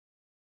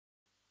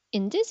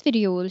In this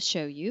video, we'll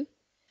show you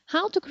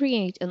how to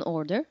create an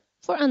order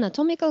for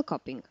anatomical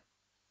copying.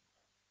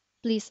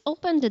 Please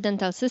open the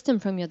dental system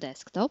from your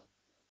desktop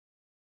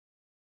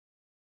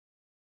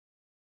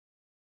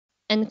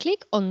and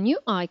click on New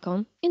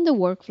icon in the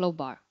workflow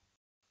bar.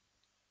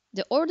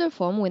 The order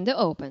form window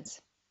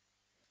opens.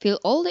 Fill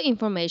all the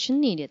information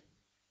needed.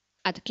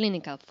 Add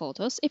clinical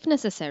photos if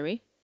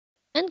necessary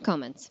and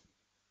comments.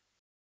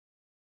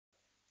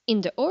 In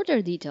the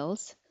order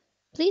details,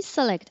 please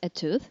select a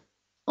tooth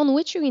on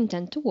which you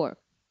intend to work.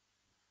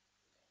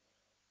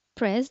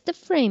 Press the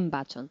Frame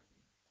button.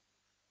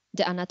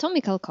 The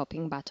Anatomical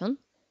Copying button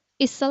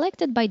is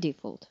selected by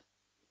default.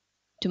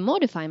 To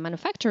modify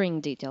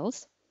manufacturing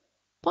details,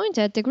 point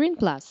at the green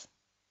plus.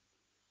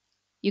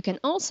 You can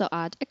also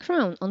add a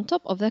crown on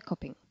top of the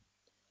copying.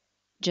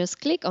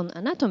 Just click on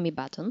Anatomy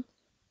button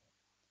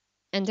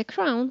and the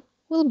crown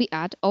will be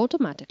added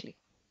automatically.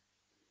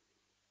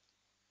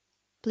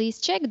 Please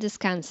check the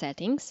scan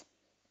settings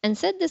and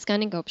set the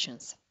scanning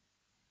options.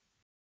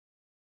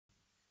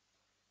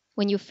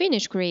 When you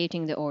finish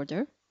creating the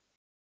order,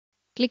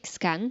 click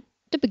Scan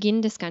to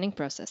begin the scanning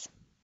process.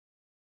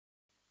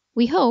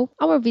 We hope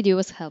our video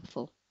was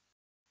helpful.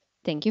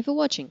 Thank you for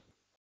watching.